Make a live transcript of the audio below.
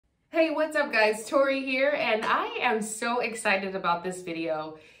Hey, what's up guys? Tori here, and I am so excited about this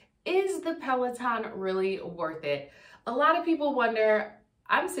video. Is the Peloton really worth it? A lot of people wonder.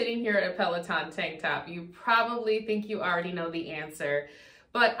 I'm sitting here in a Peloton tank top. You probably think you already know the answer,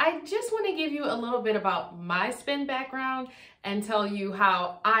 but I just want to give you a little bit about my spin background and tell you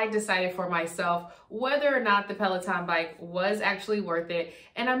how I decided for myself whether or not the Peloton bike was actually worth it.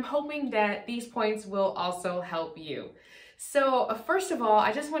 And I'm hoping that these points will also help you. So first of all,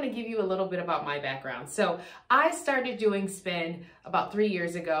 I just want to give you a little bit about my background. So I started doing spin about 3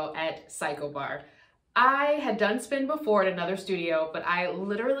 years ago at CycleBar. I had done spin before at another studio, but I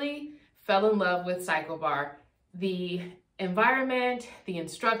literally fell in love with CycleBar. The environment, the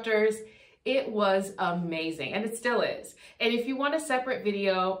instructors, it was amazing, and it still is. And if you want a separate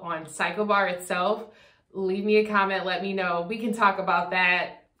video on CycleBar itself, leave me a comment, let me know. We can talk about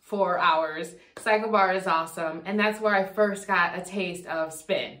that for hours. CycleBar is awesome, and that's where I first got a taste of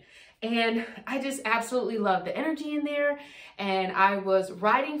spin. And I just absolutely love the energy in there. And I was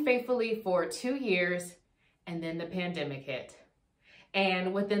riding faithfully for 2 years, and then the pandemic hit.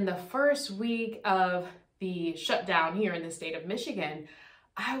 And within the first week of the shutdown here in the state of Michigan,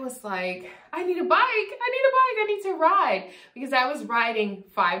 I was like, I need a bike, I need to ride, because I was riding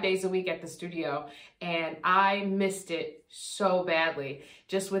 5 days a week at the studio and I missed it so badly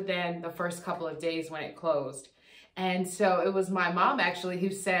just within the first couple of days when it closed. And so it was my mom actually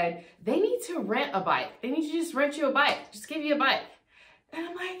who said, they need to rent a bike. They need to just rent you a bike, just give you a bike. And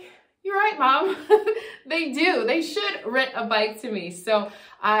I'm like, you're right, Mom. They do. They should rent a bike to me. So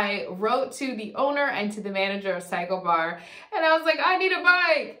I wrote to the owner and to the manager of CycleBar, and I was like, I need a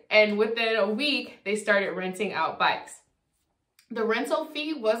bike. And within a week, they started renting out bikes. The rental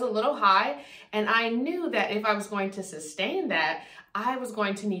fee was a little high, and I knew that if I was going to sustain that, I was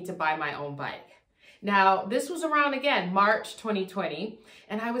going to need to buy my own bike. Now, this was around, again, March 2020,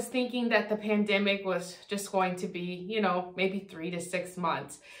 and I was thinking that the pandemic was just going to be, maybe 3 to 6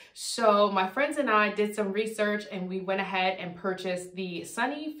 months. So my friends and I did some research, and we went ahead and purchased the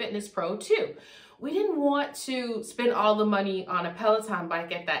Sunny Fitness Pro 2. We didn't want to spend all the money on a Peloton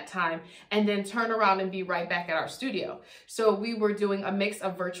bike at that time and then turn around and be right back at our studio. So we were doing a mix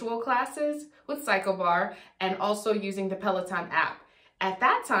of virtual classes with CycleBar and also using the Peloton app. At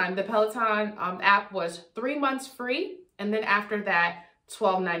that time, the Peloton app was 3 months free, and then after that,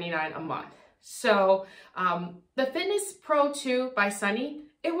 $12.99 a month. So the Fitness Pro 2 by Sunny,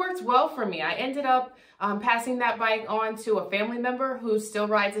 it worked well for me. I ended up passing that bike on to a family member who still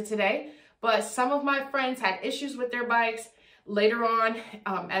rides it today, but some of my friends had issues with their bikes later on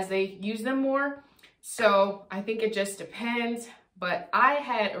as they use them more. So I think it just depends, but I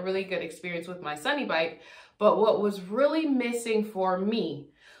had a really good experience with my Sunny bike. But what was really missing for me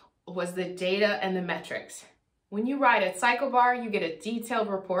was the data and the metrics. When you ride at CycleBar, you get a detailed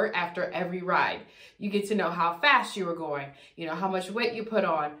report after every ride. You get to know how fast you were going, how much weight you put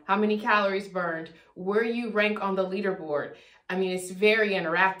on, how many calories burned, where you rank on the leaderboard. I mean, it's very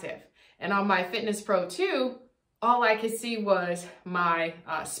interactive. And on my Fitness Pro 2, all I could see was my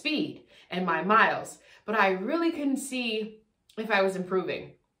speed and my miles, but I really couldn't see if I was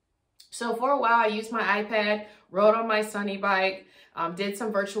improving. So for a while, I used my iPad, rode on my Sunny bike, did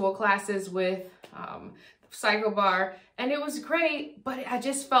some virtual classes with CycleBar, and it was great, but I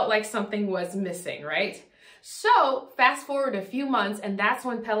just felt like something was missing, right? So fast forward a few months, and that's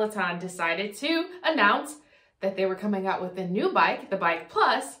when Peloton decided to announce that they were coming out with a new bike, the Bike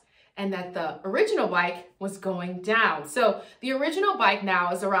Plus, and that the original bike was going down. So the original bike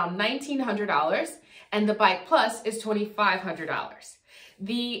now is around $1,900, and the Bike Plus is $2,500.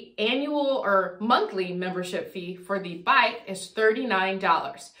 The annual or monthly membership fee for the bike is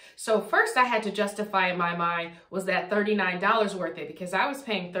 $39. So first I had to justify in my mind, was that $39 worth it? Because I was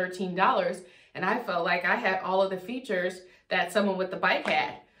paying $13 and I felt like I had all of the features that someone with the bike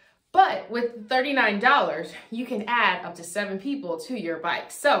had. But with $39, you can add up to 7 people to your bike.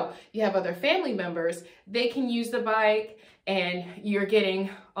 So you have other family members, they can use the bike, and you're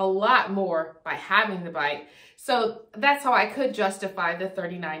getting a lot more by having the bike. So that's how I could justify the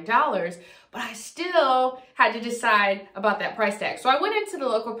 $39, but I still had to decide about that price tag. So I went into the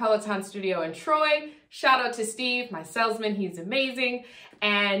local Peloton studio in Troy. Shout out to Steve, my salesman, he's amazing.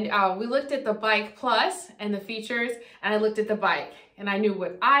 And we looked at the Bike Plus and the features, and I looked at the bike and I knew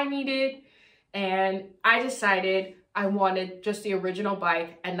what I needed. And I decided I wanted just the original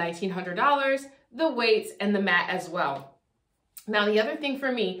bike at $1,900, the weights and the mat as well. Now, the other thing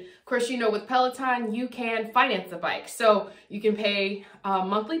for me, of course, with Peloton, you can finance the bike. So you can pay a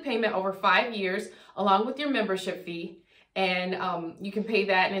monthly payment over 5 years along with your membership fee. And you can pay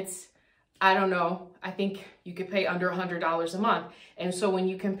that, and it's I don't know, I think you could pay under $100 a month. And so when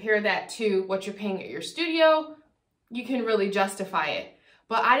you compare that to what you're paying at your studio, you can really justify it.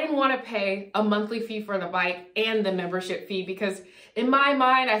 But I didn't want to pay a monthly fee for the bike and the membership fee because in my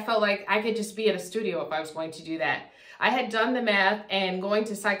mind, I felt like I could just be at a studio if I was going to do that. I had done the math, and going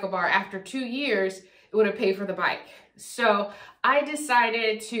to Cycle Bar after 2 years, it would have paid for the bike. So I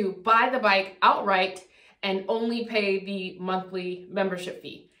decided to buy the bike outright and only pay the monthly membership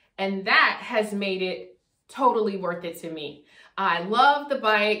fee. And that has made it totally worth it to me. I love the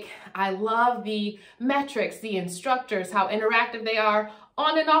bike. I love the metrics, the instructors, how interactive they are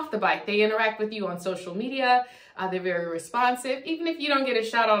on and off the bike. They interact with you on social media. They're very responsive. Even if you don't get a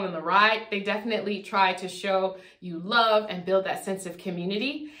shout out on the ride, they definitely try to show you love and build that sense of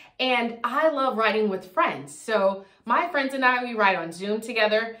community. And I love riding with friends. So my friends and I, we ride on Zoom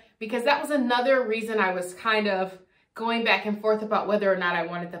together because that was another reason I was kind of going back and forth about whether or not I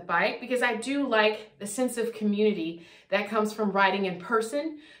wanted the bike, because I do like the sense of community that comes from riding in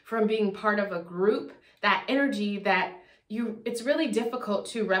person, from being part of a group, that energy that it's really difficult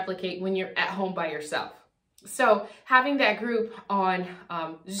to replicate when you're at home by yourself. So having that group on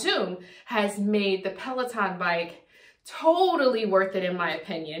Zoom has made the Peloton bike totally worth it, in my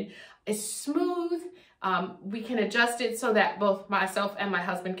opinion. It's smooth. We can adjust it so that both myself and my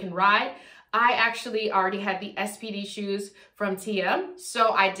husband can ride. I actually already had the SPD shoes from TM,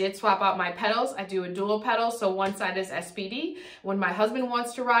 so I did swap out my pedals. I do a dual pedal, so one side is SPD. When my husband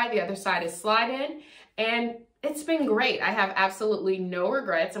wants to ride, the other side is slide in, and it's been great. I have absolutely no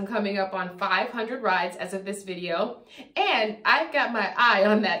regrets. I'm coming up on 500 rides as of this video, and I've got my eye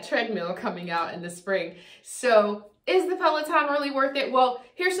on that treadmill coming out in the spring. So is the Peloton really worth it? Well,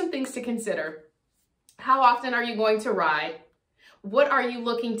 here's some things to consider. How often are you going to ride? What are you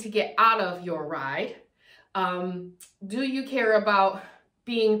looking to get out of your ride? Do you care about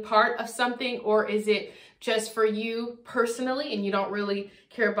being part of something, or is it just for you personally and you don't really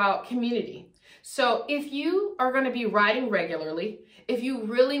care about community? So if you are going to be riding regularly, if you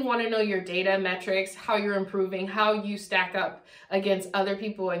really want to know your data metrics, how you're improving, how you stack up against other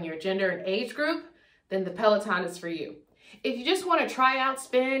people in your gender and age group, then the Peloton is for you. If you just want to try out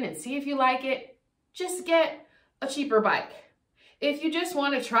spin and see if you like it, just get a cheaper bike. If you just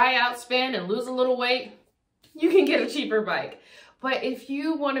want to try out spin and lose a little weight, you can get a cheaper bike. But if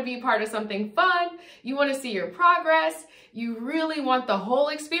you want to be part of something fun, you want to see your progress, you really want the whole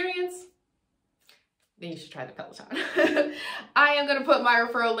experience, then you should try the Peloton. I am going to put my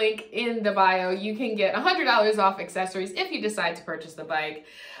referral link in the bio. You can get $100 off accessories if you decide to purchase the bike.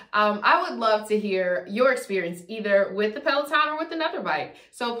 I would love to hear your experience either with the Peloton or with another bike.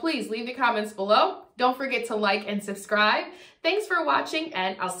 So please leave the comments below. Don't forget to like and subscribe. Thanks for watching,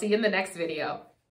 and I'll see you in the next video.